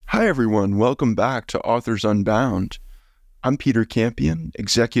Hi, everyone. Welcome back to Authors Unbound. I'm Peter Campion,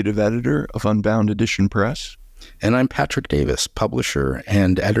 Executive Editor of Unbound Edition Press. And I'm Patrick Davis, Publisher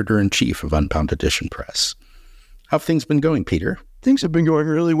and Editor-in-Chief of Unbound Edition Press. How have things been going, Peter? Things have been going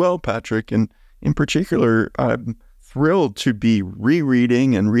really well, Patrick. And in particular, I'm thrilled to be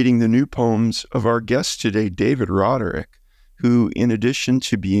rereading and reading the new poems of our guest today, David Roderick, who, in addition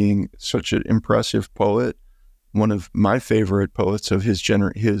to being such an impressive poet, one of my favorite poets of his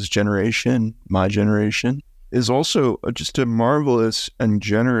generation, my generation, is also just a marvelous and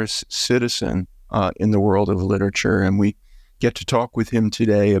generous citizen in the world of literature. And we get to talk with him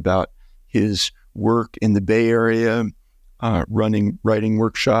today about his work in the Bay Area, running writing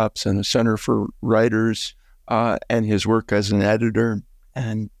workshops and a center for writers, and his work as an editor.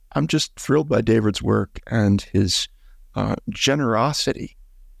 And I'm just thrilled by David's work and his generosity.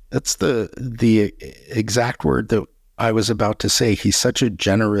 That's the exact word that I was about to say. He's such a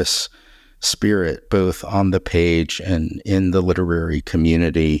generous spirit, both on the page and in the literary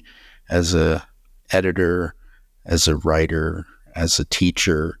community, as a editor, as a writer, as a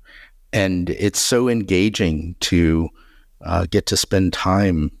teacher. And it's so engaging to get to spend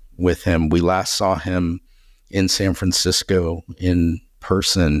time with him. We last saw him in San Francisco in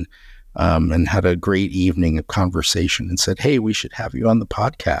person, and had a great evening of conversation and said, hey, we should have you on the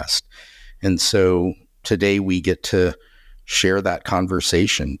podcast. And so today we get to share that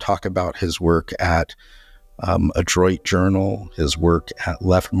conversation, talk about his work at Adroit Journal, his work at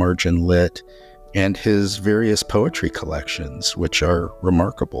Left Margin Lit, and his various poetry collections, which are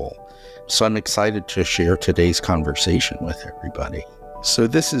remarkable. So I'm excited to share today's conversation with everybody. So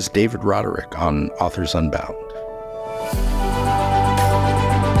this is David Roderick on Authors Unbound.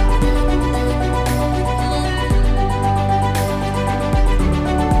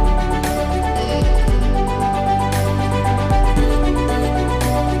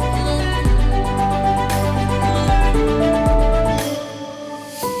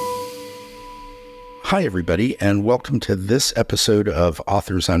 Hi, everybody, and welcome to this episode of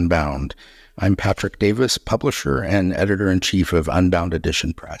Authors Unbound. I'm Patrick Davis, Publisher and Editor-in-Chief of Unbound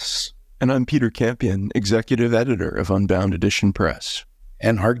Edition Press. And I'm Peter Campion, Executive Editor of Unbound Edition Press.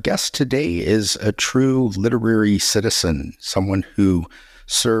 And our guest today is a true literary citizen, someone who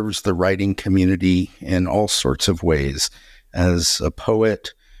serves the writing community in all sorts of ways, as a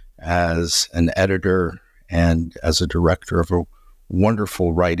poet, as an editor, and as a director of a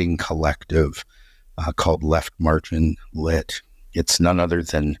wonderful writing collective called Left Margin Lit. It's none other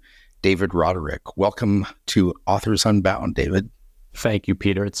than David Roderick. Welcome to Authors Unbound, David. Thank you,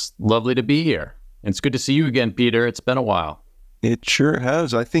 Peter. It's lovely to be here. It's good to see you again, Peter. It's been a while. It sure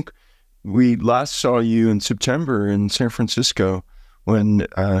has. I think we last saw you in September in San Francisco when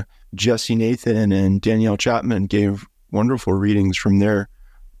Jesse Nathan and Danielle Chapman gave wonderful readings from their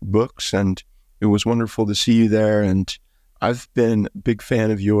books, and it was wonderful to see you there. And I've been a big fan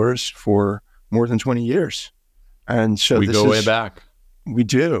of yours for more than 20 years. And so we go way back. We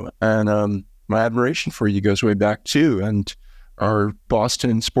do. And my admiration for you goes way back too. And our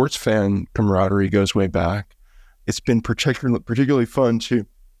Boston sports fan camaraderie goes way back. It's been particularly fun to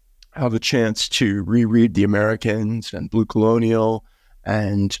have a chance to reread The Americans and Blue Colonial,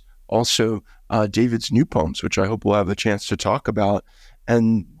 and also David's new poems, which I hope we'll have a chance to talk about.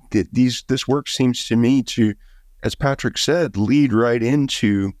 And this work seems to me to, as Patrick said, lead right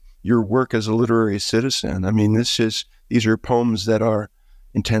into your work as a literary citizen. I mean, these are poems that are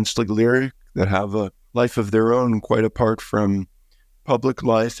intensely lyric, that have a life of their own quite apart from public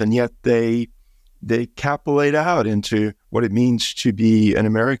life, and yet they capillate out into what it means to be an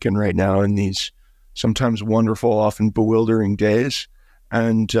American right now in these sometimes wonderful, often bewildering days.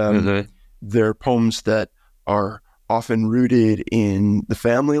 And they're poems that are often rooted in the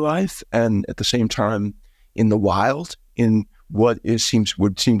family life and at the same time in the wild, in what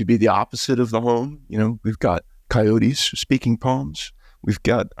would seem to be the opposite of the home. You know, we've got coyotes speaking poems. We've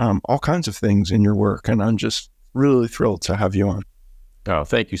got all kinds of things in your work, and I'm just really thrilled to have you on. Oh,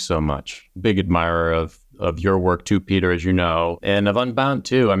 thank you so much. Big admirer of your work too, Peter, as you know, and of Unbound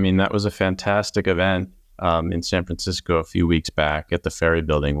too. I mean, that was a fantastic event in San Francisco a few weeks back at the Ferry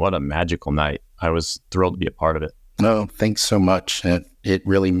Building. What a magical night. I was thrilled to be a part of it. Oh, thanks so much. It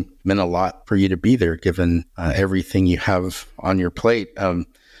really meant a lot for you to be there, given everything you have on your plate.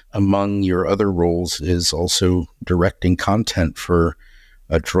 Among your other roles is also directing content for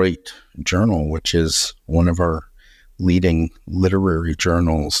Adroit Journal, which is one of our leading literary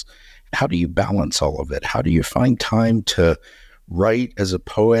journals. How do you balance all of it? How do you find time to write as a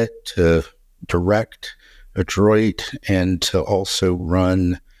poet, to direct Adroit, and to also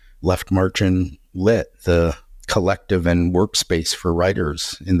run Left Margin Lit, the collective and workspace for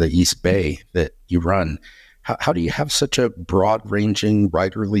writers in the East Bay that you run. How do you have such a broad-ranging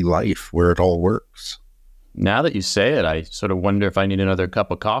writerly life where it all works? Now that you say it, I sort of wonder if I need another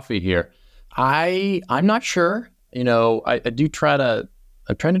cup of coffee here. I'm not sure. I'm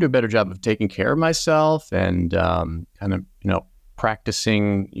trying to do a better job of taking care of myself and kind of,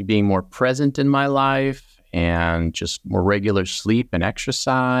 practicing being more present in my life and just more regular sleep and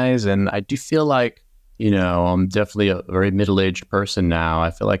exercise. And I do feel like, I'm definitely a very middle-aged person now.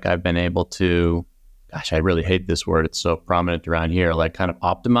 I feel like I've been able to, gosh, I really hate this word. It's so prominent around here, like kind of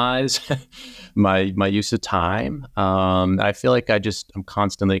optimize my use of time. I feel like I'm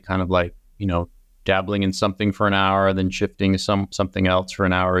constantly kind of like, dabbling in something for an hour, then shifting to something else for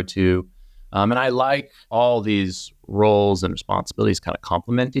an hour or two. And I like all these roles and responsibilities kind of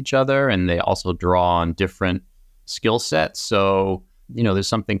complement each other, and they also draw on different skill sets. So, there's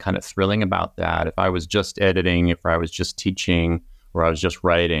something kind of thrilling about that. If I was just editing, if I was just teaching, or I was just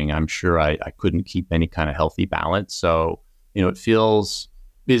writing, I'm sure I couldn't keep any kind of healthy balance. So, it feels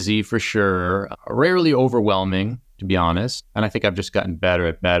busy for sure, rarely overwhelming, to be honest. And I think I've just gotten better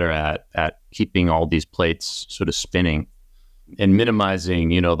at keeping all these plates sort of spinning and minimizing,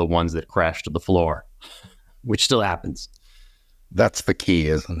 the ones that crash to the floor, which still happens. That's the key,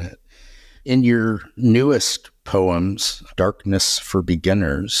 isn't it? In your newest poems, Darkness for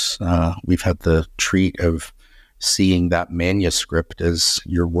Beginners, we've had the treat of seeing that manuscript as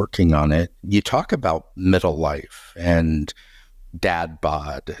you're working on it. You talk about middle life and dad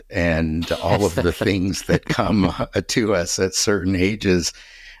bod and all of the things that come to us at certain ages.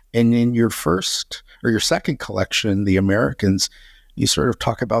 And in your second collection, The Americans, you sort of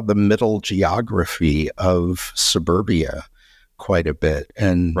talk about the middle geography of suburbia quite a bit.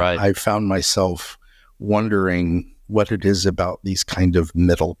 And right. I found myself wondering what it is about these kind of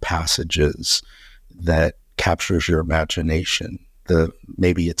middle passages that captures your imagination.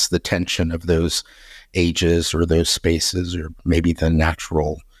 Maybe it's the tension of those ages or those spaces, or maybe the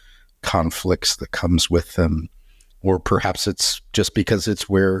natural conflicts that comes with them, or perhaps it's just because it's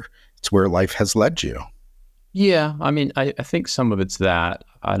where life has led you. Yeah, I mean, I think some of it's that.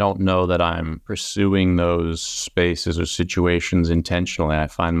 I don't know that I'm pursuing those spaces or situations intentionally. I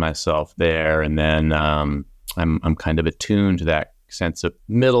find myself there, and then I'm kind of attuned to that sense of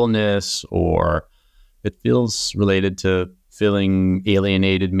middleness, or it feels related to feeling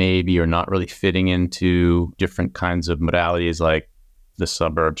alienated maybe, or not really fitting into different kinds of modalities. Like the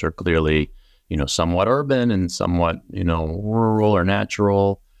suburbs are clearly, somewhat urban and somewhat, rural or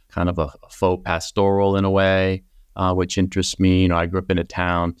natural, kind of a faux pastoral in a way, which interests me. I grew up in a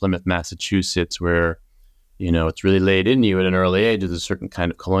town, Plymouth, Massachusetts, where, it's really laid in you at an early age. There's a certain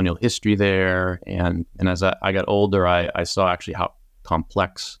kind of colonial history there. And as I got older, I saw actually how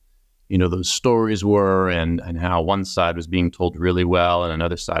complex those stories were, and how one side was being told really well and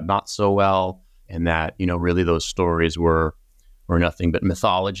another side not so well. And that, really those stories were nothing but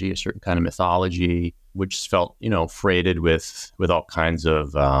mythology, a certain kind of mythology, which felt, freighted with all kinds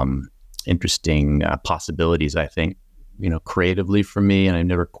of interesting possibilities, I think, creatively for me. And I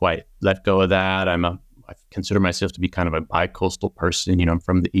never quite let go of that. I consider myself to be kind of a bi-coastal person. I'm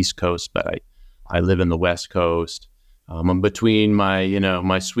from the East Coast, but I live in the West Coast. I'm between my,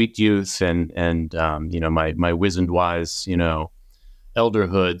 my sweet youth and my wizened wise,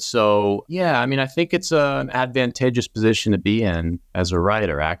 elderhood. So, yeah, I mean, I think it's an advantageous position to be in as a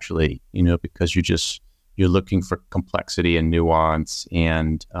writer, actually, because you're looking for complexity and nuance.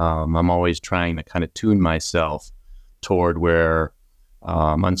 And I'm always trying to kind of tune myself toward where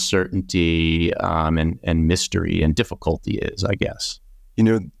uncertainty and mystery and difficulty is, I guess.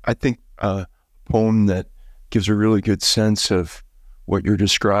 I think a poem that gives a really good sense of what you're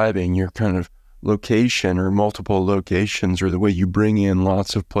describing, your kind of location or multiple locations, or the way you bring in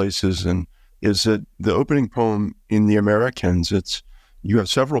lots of places, and is that the opening poem in The Americans. You have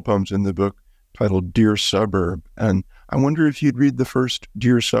several poems in the book titled Dear Suburb, and I wonder if you'd read the first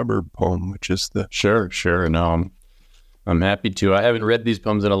Dear Suburb poem, which is the... Sure. No, I'm happy to. I haven't read these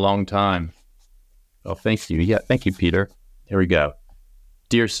poems in a long time. Oh, thank you. Yeah, thank you, Peter. Here we go.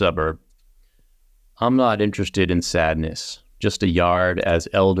 Dear Suburb. I'm not interested in sadness, just a yard as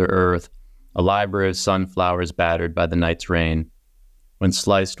elder earth, a library of sunflowers battered by the night's rain. When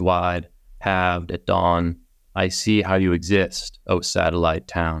sliced wide, halved at dawn, I see how you exist, O satellite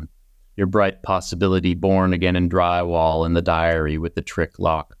town, your bright possibility born again in drywall in the diary with the trick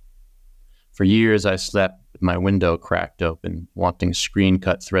lock. For years I slept with my window cracked open, wanting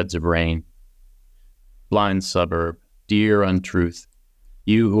screen-cut threads of rain. Blind suburb, dear untruth,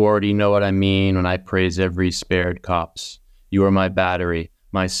 you who already know what I mean when I praise every spared copse. You are my battery,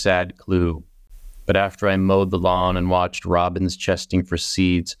 my sad clue. But after I mowed the lawn and watched robins chesting for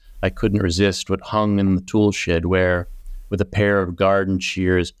seeds, I couldn't resist what hung in the tool shed where, with a pair of garden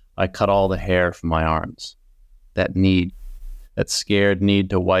shears, I cut all the hair from my arms. That scared need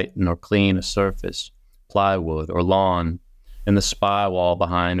to whiten or clean a surface, plywood or lawn, and the spy wall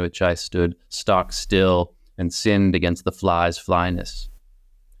behind which I stood stock still and sinned against the fly's flyness.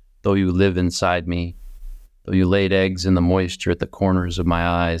 Though you live inside me, though you laid eggs in the moisture at the corners of my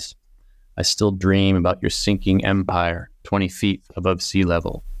eyes, I still dream about your sinking empire 20 feet above sea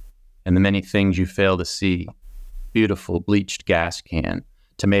level, and the many things you fail to see. Beautiful bleached gas can,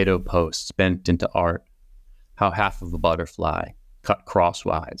 tomato posts bent into art, how half of a butterfly, cut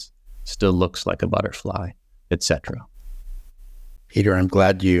crosswise, still looks like a butterfly, etc. Peter, I'm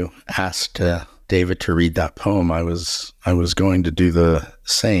glad you asked David to read that poem. I was going to do the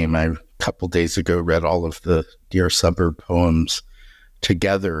same. I, a couple days ago, read all of the Dear Suburb poems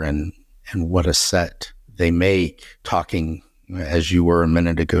together, and what a set they make, talking, as you were a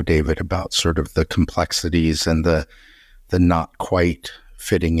minute ago, David, about sort of the complexities and the not quite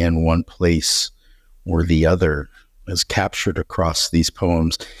fitting in one place or the other is captured across these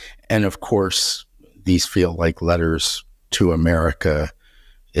poems. And of course, these feel like letters to America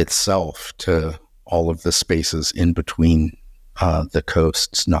itself, to all of the spaces in between the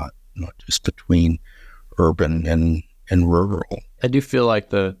coasts, not just between urban and rural. I do feel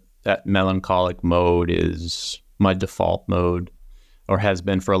like that melancholic mode is my default mode, or has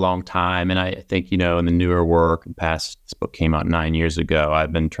been for a long time. And I think, in the newer work, this book came out 9 years ago,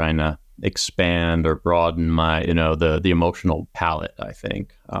 I've been trying to expand or broaden my, the emotional palette, I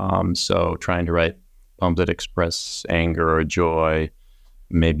think. So trying to write poems that express anger or joy,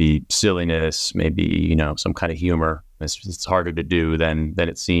 maybe silliness, maybe, some kind of humor. It's harder to do than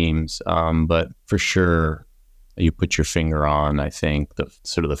it seems. But for sure, you put your finger on, I think, the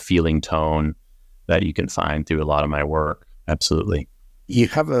sort of the feeling tone that you can find through a lot of my work. Absolutely. You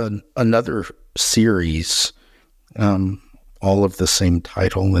have another series, all of the same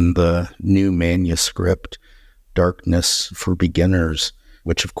title in the new manuscript, Darkness for Beginners,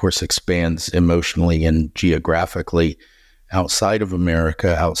 which of course expands emotionally and geographically outside of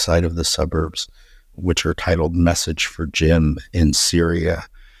America, outside of the suburbs, which are titled Message for Jim in Syria.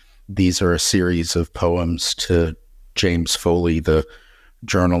 These are a series of poems to James Foley, the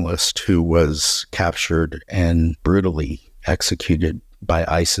journalist who was captured and brutally executed by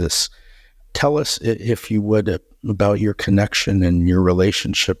ISIS. Tell us, if you would, about your connection and your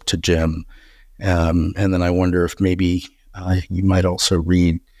relationship to Jim. And then I wonder if maybe you might also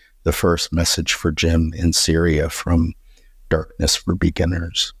read the first Message for Jim in Syria from Darkness for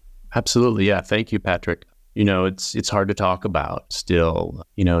Beginners. Absolutely. Yeah. Thank you, Patrick. It's hard to talk about still.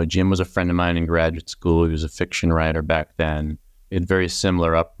 Jim was a friend of mine in graduate school. He was a fiction writer back then. We had very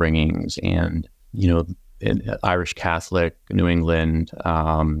similar upbringings, and, Irish Catholic, New England.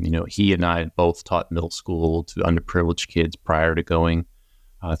 He and I both taught middle school to underprivileged kids prior to going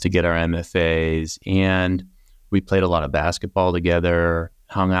to get our MFAs. And we played a lot of basketball together,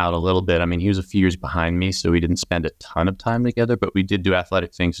 hung out a little bit. I mean, he was a few years behind me, so we didn't spend a ton of time together, but we did do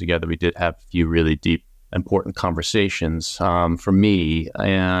athletic things together. We did have a few really deep, important conversations for me.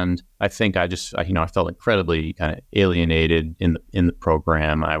 And I think I felt incredibly kind of alienated in the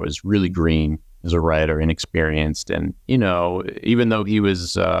program. I was really green as a writer, inexperienced. And, even though he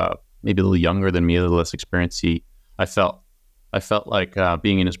was maybe a little younger than me, a little less experienced, I felt like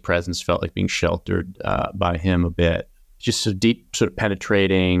being in his presence felt like being sheltered by him a bit. Just a deep, sort of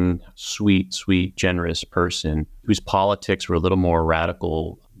penetrating, sweet, generous person whose politics were a little more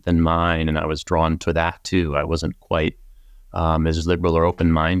radical than mine. And I was drawn to that too. I wasn't quite as liberal or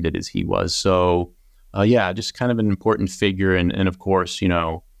open-minded as he was. So just kind of an important figure. And of course,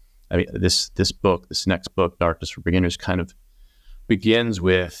 this next book, Darkness for Beginners, kind of begins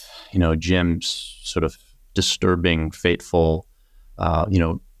with, Jim's sort of disturbing, fateful,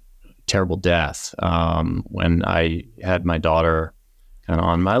 terrible death. When I had my daughter kind of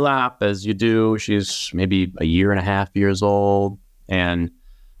on my lap, as you do, she's maybe a year and a half years old. And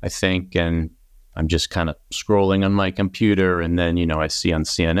I think, and I'm just kind of scrolling on my computer, and then, I see on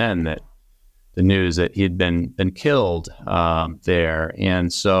CNN that the news that he'd been killed there.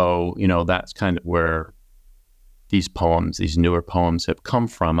 And so, that's kind of where these newer poems have come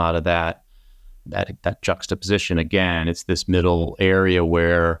from, out of that juxtaposition. Again, it's this middle area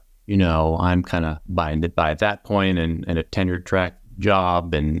where, I'm kind of binded by at that point and a tenured track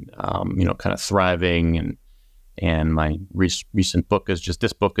job and, kind of thriving. And my recent book has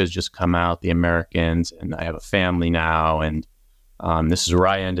just come out, The Americans, and I have a family now. And this is where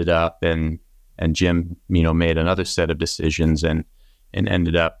I ended up. And Jim, made another set of decisions and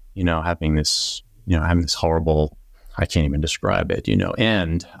ended up, having this, having this horrible, I can't even describe it,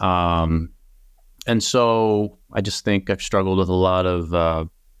 end. And so I just think I've struggled with a lot of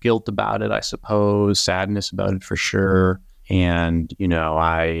guilt about it, I suppose, sadness about it for sure. And,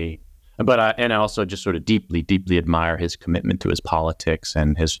 I also just sort of deeply, deeply admire his commitment to his politics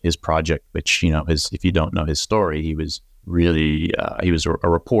and his project, which, if you don't know his story, he was really, he was a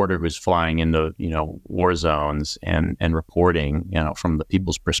reporter who was flying into, war zones and reporting, from the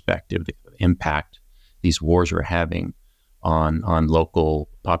people's perspective, the impact these wars were having on local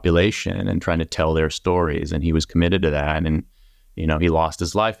population and trying to tell their stories. And he was committed to that. And, he lost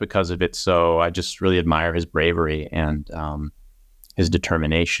his life because of it. So I just really admire his bravery and his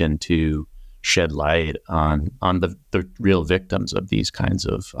determination to shed light on the real victims of these kinds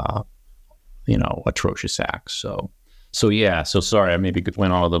of, atrocious acts. So sorry, I maybe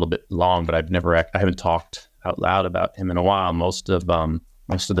went on a little bit long, but I haven't talked out loud about him in a while. Most of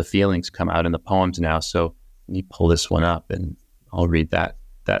the feelings come out in the poems now. So let me pull this one up and I'll read that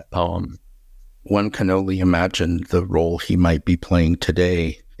poem. One can only imagine the role he might be playing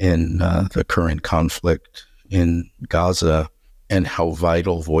today in the current conflict in Gaza, and how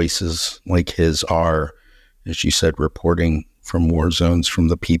vital voices like his are, as you said, reporting from war zones from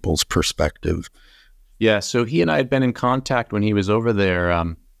the people's perspective. Yeah, so he and I had been in contact when he was over there,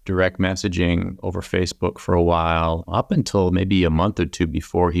 direct messaging over Facebook for a while, up until maybe a month or two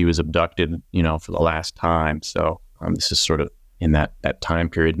before he was abducted, for the last time. So this is sort of in that time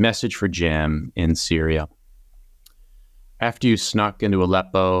period. Message for Jim in Syria. After you snuck into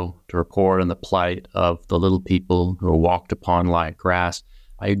Aleppo to report on the plight of the little people who were walked upon like grass,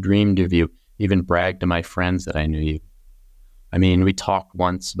 I dreamed of you, even bragged to my friends that I knew you. I mean, we talked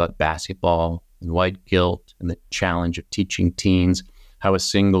once about basketball and white guilt and the challenge of teaching teens how a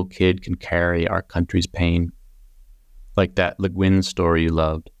single kid can carry our country's pain. Like that Le Guin story you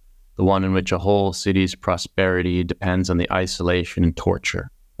loved, the one in which a whole city's prosperity depends on the isolation and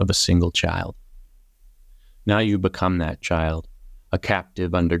torture of a single child. Now you become that child, a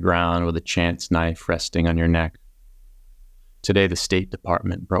captive underground with a chance knife resting on your neck. Today the State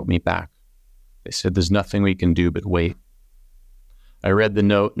Department brought me back. They said there's nothing we can do but wait. I read the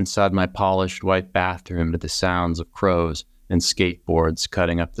note inside my polished white bathroom to the sounds of crows and skateboards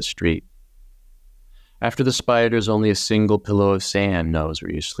cutting up the street. After the spiders, only a single pillow of sand knows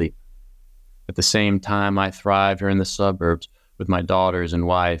where you sleep. At the same time, I thrive here in the suburbs with my daughters and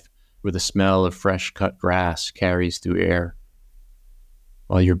wife, where the smell of fresh-cut grass carries through air.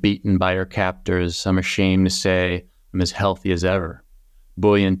 While you're beaten by your captors, I'm ashamed to say I'm as healthy as ever,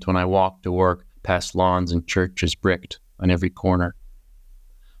 buoyant when I walk to work past lawns and churches bricked on every corner.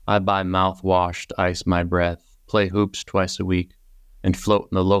 I buy mouthwash to ice my breath, play hoops twice a week, and float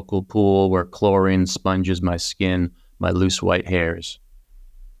in the local pool where chlorine sponges my skin, my loose white hairs.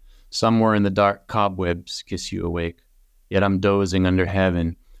 Somewhere in the dark cobwebs kiss you awake, yet I'm dozing under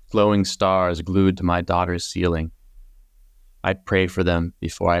heaven, glowing stars glued to my daughter's ceiling. I pray for them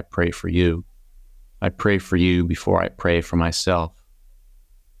before I pray for you. I pray for you before I pray for myself.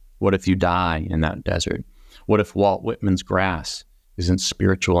 What if you die in that desert? What if Walt Whitman's grass isn't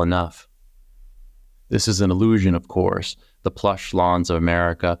spiritual enough? This is an illusion, of course, the plush lawns of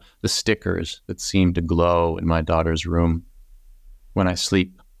America, the stickers that seem to glow in my daughter's room. When I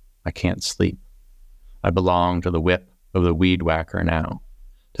sleep, I can't sleep. I belong to the whip of the weed whacker now,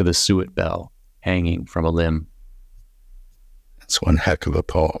 to the suet bell hanging from a limb. That's one heck of a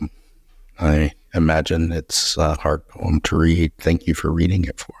poem. I imagine it's a hard poem to read. Thank you for reading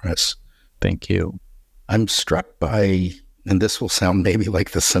it for us. Thank you. I'm struck by, and this will sound maybe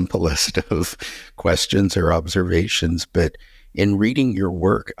like the simplest of questions or observations, but in reading your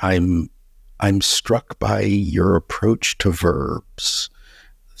work, I'm struck by your approach to verbs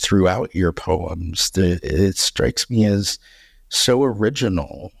throughout your poems. It strikes me as so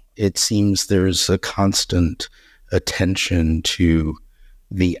original. It seems there's a constant attention to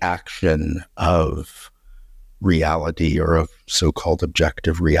the action of reality, or of so-called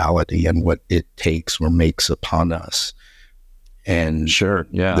objective reality, and what it takes or makes upon us. And sure,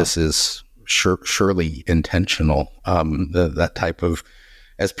 yeah, this is surely intentional. That type of,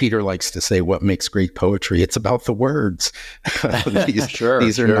 as Peter likes to say, what makes great poetry? It's about the words.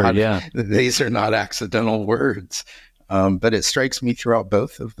 These are not accidental words. But it strikes me throughout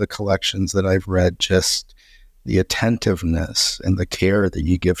both of the collections that I've read, just the attentiveness and the care that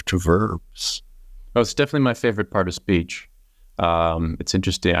you give to verbs. Oh, it's definitely my favorite part of speech. It's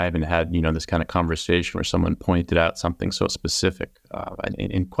interesting. I haven't had, this kind of conversation where someone pointed out something so specific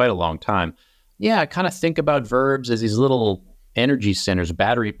in quite a long time. Yeah, I kind of think about verbs as these little energy centers,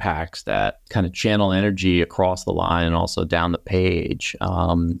 battery packs that kind of channel energy across the line and also down the page.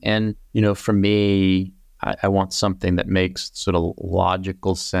 And, for me, I want something that makes sort of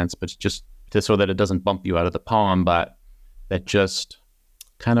logical sense, but just so that it doesn't bump you out of the poem, but that just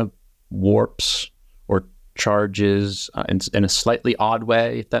kind of warps or charges in a slightly odd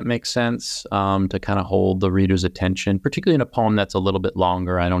way, if that makes sense, to kind of hold the reader's attention, particularly in a poem that's a little bit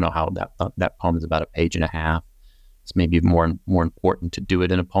longer. I don't know how that poem is about a page and a half. It's maybe more important to do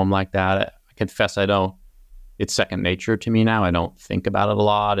it in a poem like that. I confess it's second nature to me now. I don't think about it a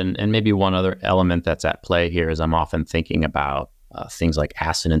lot. And maybe one other element that's at play here is I'm often thinking about things like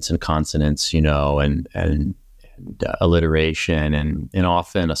assonance and consonants, and alliteration, and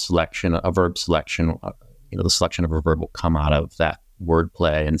often a verb selection, the selection of a verb will come out of that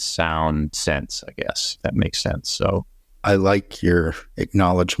wordplay and sound sense, I guess, if that makes sense. So I like your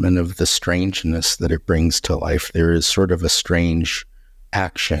acknowledgement of the strangeness that it brings to life. There is sort of a strange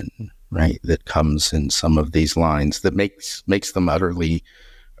action, right, that comes in some of these lines that makes them utterly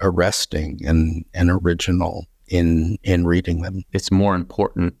arresting and original in reading them. It's more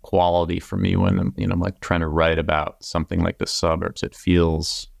important quality for me when I'm like trying to write about something like the suburbs. It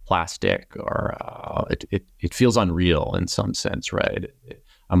feels plastic, or it feels unreal in some sense, right?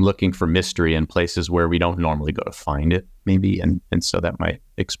 I'm looking for mystery in places where we don't normally go to find it, maybe, and so that might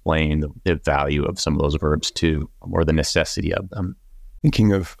explain the value of some of those verbs too, or the necessity of them.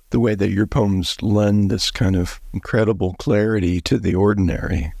 Thinking of the way that your poems lend this kind of incredible clarity to the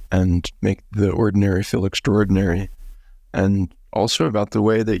ordinary and make the ordinary feel extraordinary, and also about the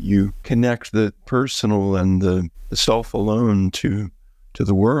way that you connect the personal and the self alone to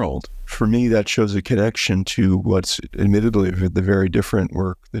the world. For me, that shows a connection to what's admittedly the very different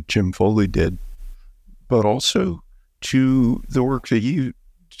work that Jim Foley did, but also to the work that you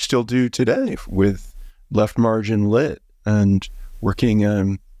still do today with Left Margin Lit and working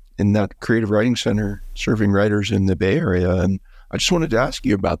in that creative writing center, serving writers in the Bay Area. And I just wanted to ask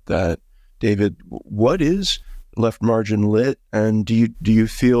you about that, David. What is Left Margin Lit, and do you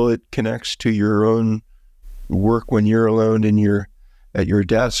feel it connects to your own work when you're alone at your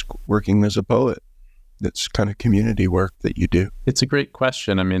desk working as a poet? That's kind of community work that you do. It's a great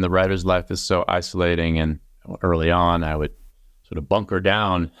question. I mean, the writer's life is so isolating, and early on I would sort of bunker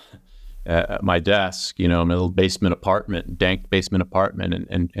down at my desk, my little dank basement apartment,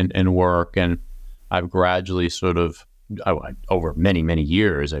 and work. And I've gradually sort of, over many, many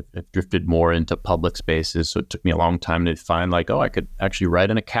years, I've drifted more into public spaces. So it took me a long time to find I could actually write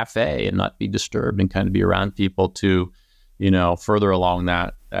in a cafe and not be disturbed and kind of be around people, to, further along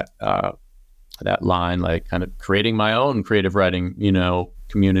that line, like kind of creating my own creative writing,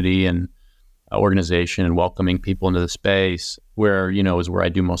 community and organization, and welcoming people into the space where, is where I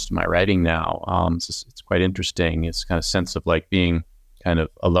do most of my writing now. It's quite interesting. It's kind of sense of like being kind of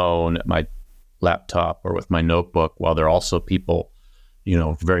alone at my laptop or with my notebook, while there are also people,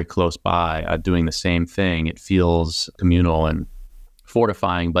 very close by doing the same thing. It feels communal and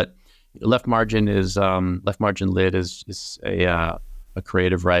fortifying. But Left Margin Lit is a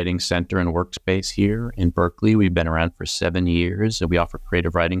creative writing center and workspace here in Berkeley. We've been around for 7 years, and we offer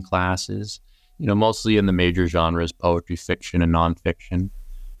creative writing classes, mostly in the major genres, poetry, fiction, and nonfiction.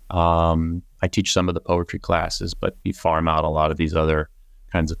 I teach some of the poetry classes, but we farm out a lot of these other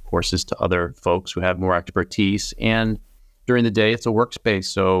kinds of courses to other folks who have more expertise. And during the day, it's a workspace.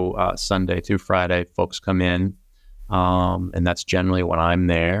 So Sunday through Friday, folks come in, and that's generally when I'm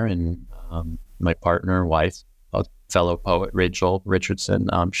there. And my partner, wife, a fellow poet, Rachel Richardson,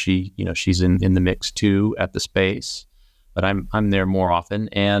 she's in the mix too at the space. But I'm there more often,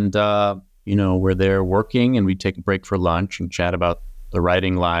 and we're there working, and we take a break for lunch and chat about the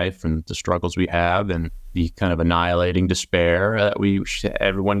writing life and the struggles we have, and the kind of annihilating despair that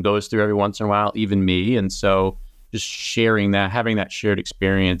everyone goes through every once in a while, even me. And so just sharing that, having that shared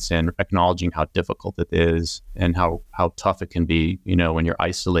experience, and acknowledging how difficult it is and how tough it can be, when you're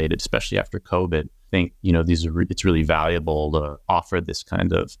isolated, especially after COVID. I think, it's really valuable to offer this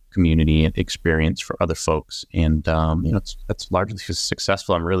kind of community and experience for other folks. And, that's largely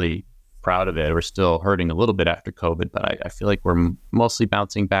successful. I'm really proud of it. We're still hurting a little bit after COVID, but I feel like we're mostly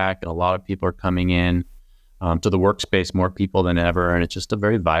bouncing back, and a lot of people are coming in to the workspace, more people than ever. And it's just a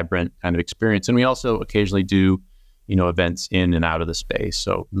very vibrant kind of experience. And we also occasionally do, events in and out of the space.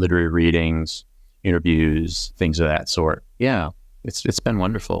 So literary readings, interviews, things of that sort. Yeah, it's been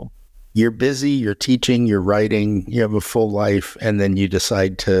wonderful. You're busy, you're teaching, you're writing, you have a full life, and then you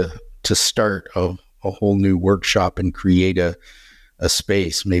decide to start a whole new workshop and create a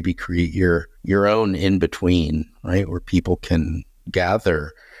space, maybe create your own in-between, right, where people can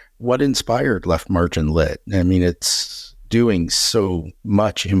gather. What inspired Left Margin Lit? I mean, it's doing so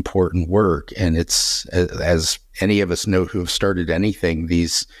much important work. And it's, as any of us know who have started anything,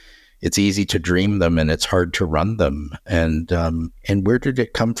 it's easy to dream them and it's hard to run them. And where did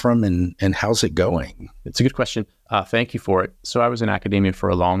it come from, and how's it going? It's a good question. Thank you for it. So I was in academia for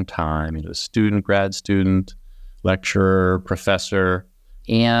a long time, student, grad student, lecturer, professor.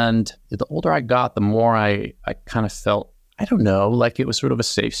 And the older I got, the more I kind of felt, I don't know, like it was sort of a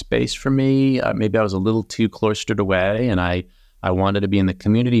safe space for me. Maybe I was a little too cloistered away, and I wanted to be in the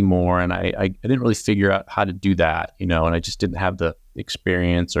community more. And I didn't really figure out how to do that, and I just didn't have the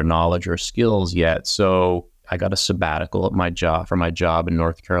experience or knowledge or skills yet. So I got a sabbatical at my job in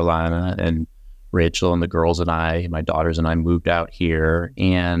North Carolina, and Rachel and the girls and my daughters and I moved out here.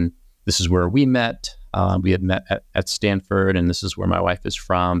 And this is where we met. We had met at Stanford, and this is where my wife is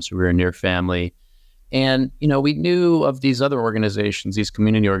from. So we were near family. And, we knew of these other organizations, these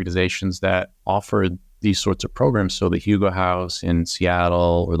community organizations that offered these sorts of programs. So the Hugo House in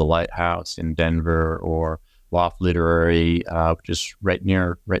Seattle, or the Lighthouse in Denver, or Loft Literary, which is right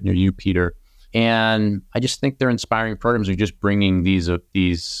near you, Peter. And I just think they're inspiring programs. They're just bringing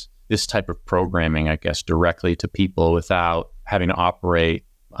this type of programming, I guess, directly to people without having to operate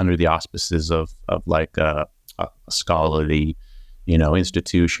under the auspices of like a scholarly,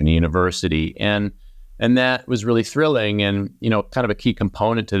 institution, a university. And that was really thrilling. And, kind of a key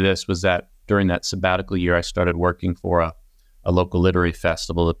component to this was that during that sabbatical year, I started working for a local literary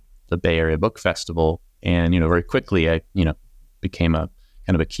festival, the Bay Area Book Festival. And, very quickly, I, became a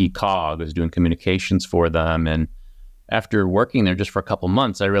kind of a key cog. I was doing communications for them. And after working there just for a couple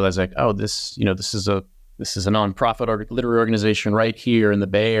months, I realized this is a nonprofit literary organization right here in the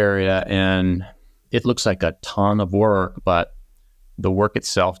Bay Area. And it looks like a ton of work, but the work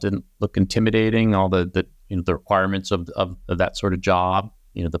itself didn't look intimidating. All the requirements of that sort of job,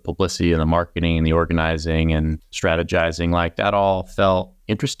 the publicity and the marketing and the organizing and strategizing, like that all felt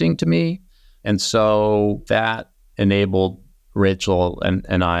interesting to me. And so that enabled Rachel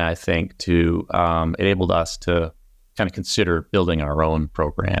and I think, to enabled us to kind of consider building our own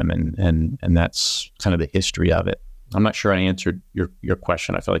program, and that's kind of the history of it. I'm not sure I answered your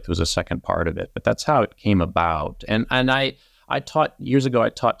question. I feel like there was a second part of it, but that's how it came about. And I taught years ago. I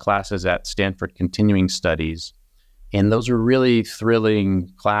taught classes at Stanford Continuing Studies, and those were really thrilling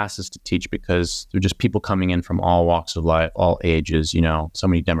classes to teach because they're just people coming in from all walks of life, all ages. So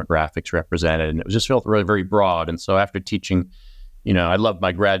many demographics represented, and it was just felt really very broad. And so after teaching, I loved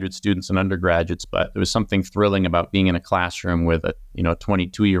my graduate students and undergraduates, but there was something thrilling about being in a classroom with a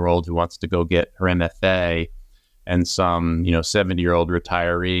 22-year-old who wants to go get her MFA, and some 70-year-old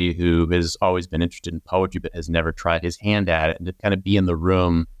retiree who has always been interested in poetry but has never tried his hand at it. And to kind of be in the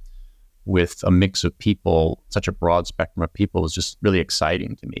room with a mix of people, such a broad spectrum of people, was just really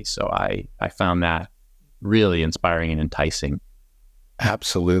exciting to me. So I found that really inspiring and enticing.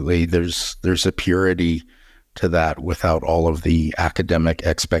 Absolutely. There's a purity to that without all of the academic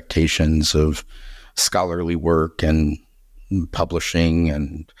expectations of scholarly work and publishing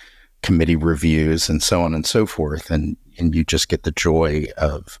and committee reviews and so on and so forth. And you just get the joy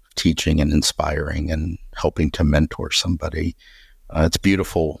of teaching and inspiring and helping to mentor somebody. It's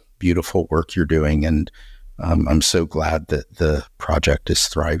beautiful work you're doing. And I'm so glad that the project is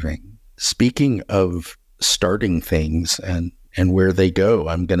thriving. Speaking of starting things and where they go,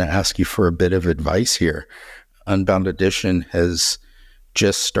 I'm going to ask you for a bit of advice here. Unbound Edition has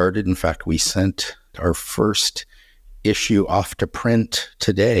just started. In fact, we sent our first issue off to print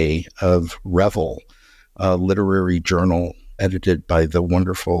today of Revel, a literary journal edited by the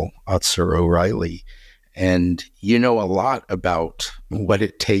wonderful Otzer O'Reilly. And you know a lot about what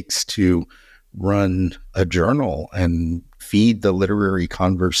it takes to run a journal and feed the literary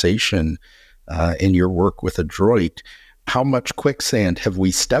conversation in your work with Adroit. How much quicksand have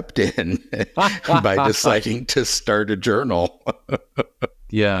we stepped in by deciding to start a journal?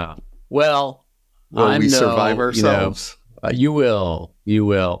 Yeah. Well, will we survive ourselves? You will.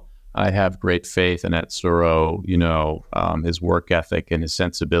 I have great faith in Atzuro, his work ethic and his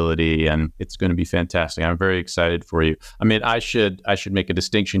sensibility, and it's going to be fantastic. I'm very excited for you. I mean, I should make a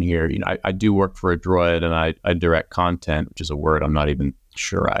distinction here. I do work for Adroit, and I direct content, which is a word I'm not even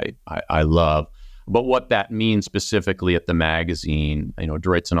sure I love. But what that means specifically at the magazine,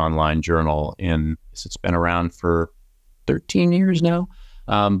 Adroit's an online journal, and it's been around for 13 years now.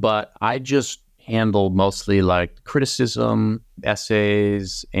 But I just handle mostly like criticism,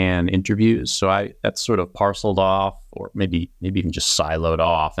 essays, and interviews. So that's sort of parceled off, or maybe even just siloed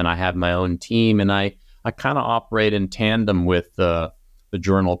off. And I have my own team, and I kind of operate in tandem with the the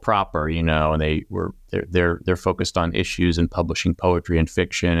journal proper, and they're focused on issues and publishing poetry and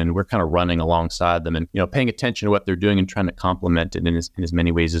fiction, and we're kind of running alongside them and paying attention to what they're doing and trying to complement it in as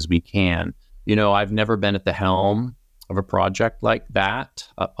many ways as we can. I've never been at the helm of a project like that,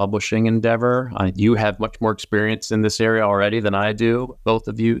 a publishing endeavor. You have much more experience in this area already than I do, both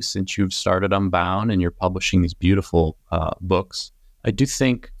of you, since you've started Unbound and you're publishing these beautiful books. I do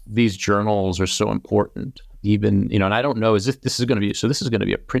think these journals are so important. Even, and I don't know, this is going to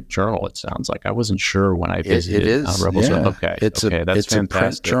be a print journal, it sounds like. I wasn't sure when I visited. It is, Rebels. yeah. Okay, that's fantastic. A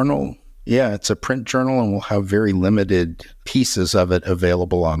print journal. Yeah, it's a print journal, and we'll have very limited pieces of it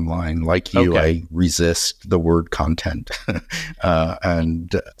available online. Like you, I resist the word content,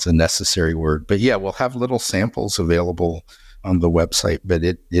 and it's a necessary word. But yeah, we'll have little samples available on the website, but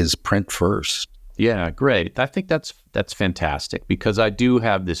it is print first. Yeah, great. I think that's fantastic, because I do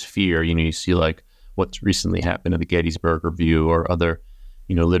have this fear. You see like what's recently happened to the Gettysburg Review or other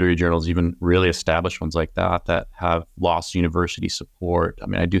literary journals, even really established ones like that have lost university support. I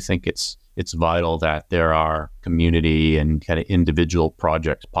mean, I do think it's vital that there are community and kind of individual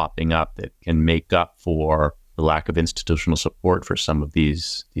projects popping up that can make up for the lack of institutional support for some of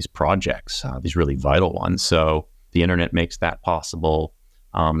these projects, these really vital ones. So the internet makes that possible.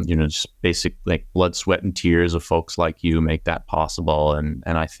 Just basic like blood, sweat, and tears of folks like you make that possible, and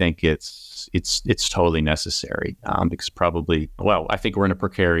I think it's totally necessary, because I think we're in a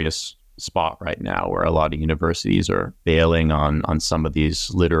precarious spot right now where a lot of universities are bailing on some of these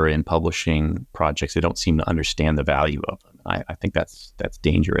literary and publishing projects. They don't seem to understand the value of them. I think that's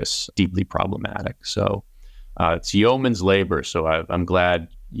dangerous, deeply problematic. So it's yeoman's labor. So I'm glad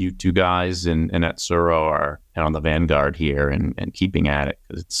you two guys and at Suro are on the vanguard here and keeping at it,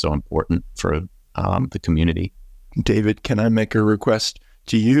 because it's so important for the community. David, can I make a request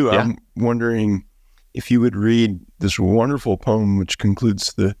to you? Yeah. I'm wondering if you would read this wonderful poem which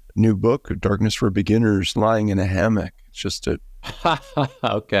concludes the new book, Darkness for Beginners, Lying in a Hammock. It's just a...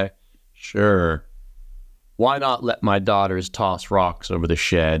 Okay, sure. Why not let my daughters toss rocks over the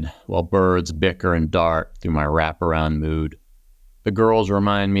shed while birds bicker and dart through my wraparound mood? The girls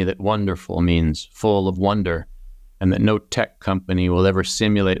remind me that wonderful means full of wonder, and that no tech company will ever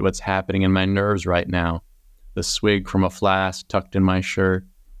simulate what's happening in my nerves right now. The swig from a flask tucked in my shirt,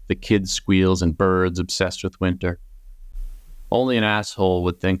 the kids' squeals and birds obsessed with winter. Only an asshole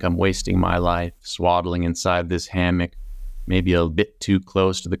would think I'm wasting my life swaddling inside this hammock, maybe a bit too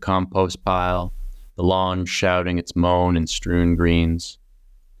close to the compost pile, the lawn shouting its moan and strewn greens.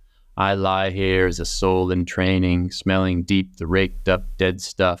 I lie here as a soul in training, smelling deep the raked up dead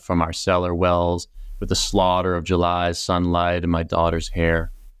stuff from our cellar wells with the slaughter of July's sunlight in my daughter's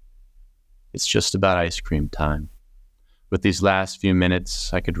hair. It's just about ice cream time. With these last few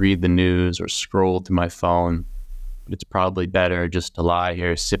minutes, I could read the news or scroll through my phone, but it's probably better just to lie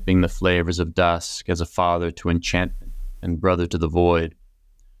here sipping the flavors of dusk as a father to enchantment and brother to the void,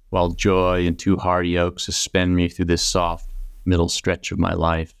 while joy and two hearty oaks suspend me through this soft middle stretch of my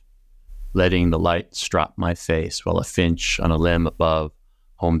life, letting the light strop my face while a finch on a limb above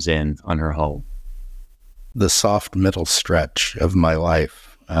homes in on her home. The soft middle stretch of my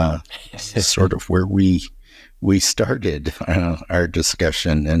life is sort of where we started our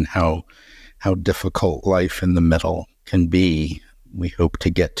discussion, and how difficult life in the middle can be. We hope to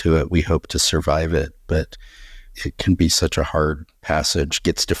get to it. We hope to survive it, but it can be such a hard passage,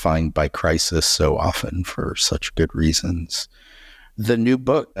 gets defined by crisis so often for such good reasons. The new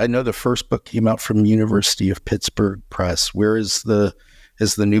book, I know the first book came out from University of Pittsburgh Press. Where has the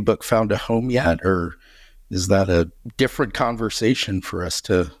new book found a home yet, or is that a different conversation for us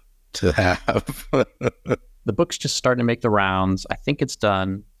to have? The book's just starting to make the rounds. I think it's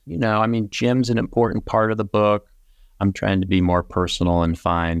done. Jim's an important part of the book. I'm trying to be more personal and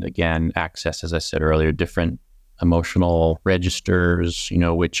find, again, access, as I said earlier, different emotional registers,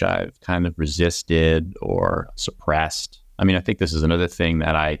 which I've kind of resisted or suppressed. I think this is another thing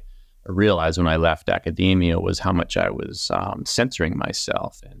that I realized when I left academia, was how much I was censoring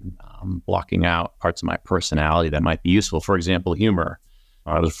myself and blocking out parts of my personality that might be useful. For example, humor.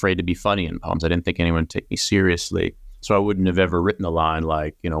 I was afraid to be funny in poems. I didn't think anyone would take me seriously. So I wouldn't have ever written a line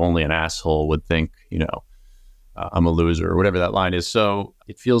like, only an asshole would think, I'm a loser, or whatever that line is. So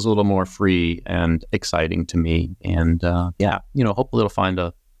it feels a little more free and exciting to me. And hopefully it'll find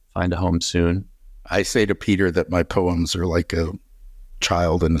a home soon. I say to Peter that my poems are like a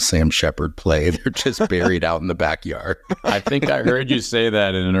child in a Sam Shepard play. They're just buried out in the backyard. I think I heard you say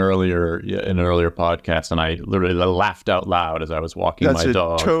that in an earlier podcast, and I literally laughed out loud as I was walking my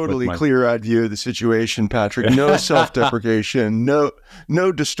dog. That's a totally clear-eyed view of the situation, Patrick. No self-deprecation,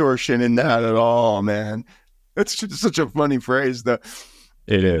 no distortion in that at all, man. That's just such a funny phrase, though.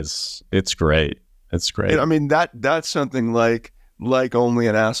 It is. It's great. It's great. And I mean, that's something like only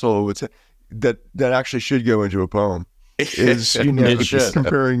an asshole would say, that actually should go into a poem. Is, you know, It should.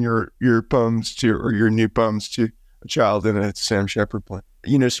 comparing your poems to, or your new poems to a child in a Sam Shepard play.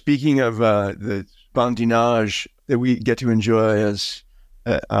 You know, speaking of the bandinage that we get to enjoy as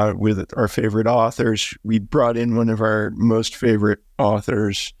with our favorite authors, we brought in one of our most favorite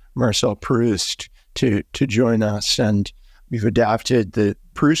authors, Marcel Proust, to join us, and we've adapted the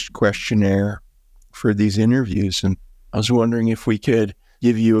Proust questionnaire for these interviews. And I was wondering if we could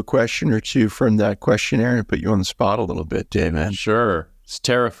give you a question or two from that questionnaire and put you on the spot a little bit, David. Sure. It's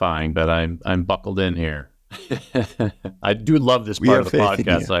terrifying, but I'm buckled in here. I do love this part of the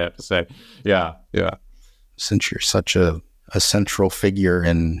podcast, I have to say. Yeah. Since you're such a central figure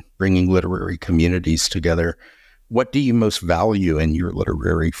in bringing literary communities together, what do you most value in your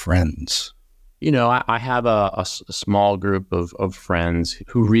literary friends? You know, I have a small group of friends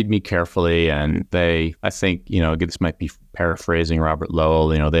who read me carefully, and I think, you know, this might be paraphrasing Robert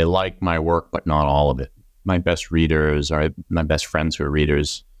Lowell, you know, they like my work, but not all of it. My best readers, or my best friends who are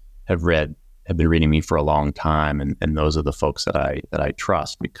readers, have been reading me for a long time, and those are the folks that I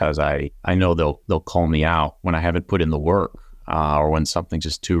trust, because I know they'll call me out when I haven't put in the work, or when something's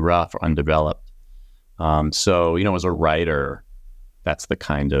just too rough or undeveloped. So, you know, as a writer, that's the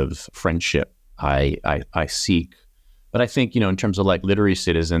kind of friendship I seek. But I think, you know, in terms of like literary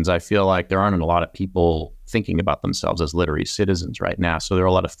citizens, I feel like there aren't a lot of people thinking about themselves as literary citizens right now. So there are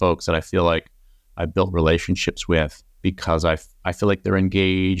a lot of folks that I feel like I've built relationships with because I feel like they're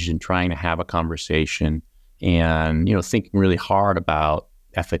engaged in trying to have a conversation and, you know, thinking really hard about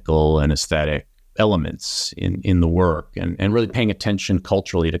ethical and aesthetic elements in the work, and really paying attention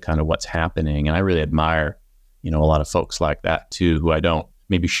culturally to kind of what's happening. And I really admire, you know, a lot of folks like that too, who I don't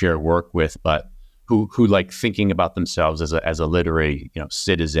maybe share work with, but who like thinking about themselves as a literary, you know,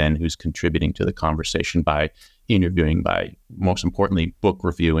 citizen who's contributing to the conversation by interviewing, by most importantly, book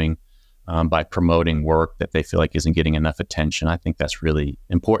reviewing, by promoting work that they feel like isn't getting enough attention. I think that's really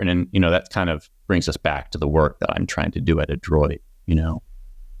important. And, you know, that kind of brings us back to the work that I'm trying to do at Adroit, you know.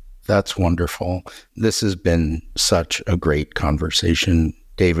 That's wonderful. This has been such a great conversation.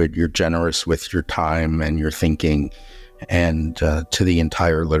 David, you're generous with your time and your thinking. And to the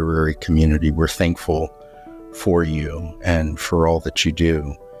entire literary community, we're thankful for you and for all that you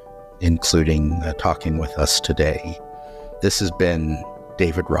do, including talking with us today. This has been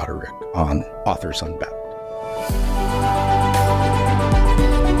David Roderick on Authors Unbound.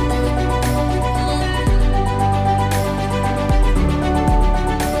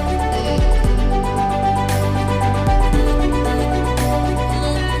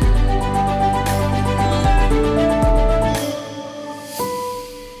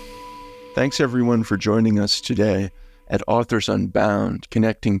 Thanks everyone for joining us today at Authors Unbound,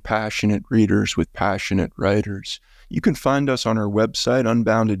 connecting passionate readers with passionate writers. You can find us on our website,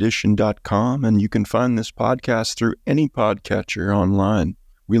 unboundedition.com, and you can find this podcast through any podcatcher online.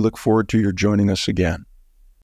 We look forward to your joining us again.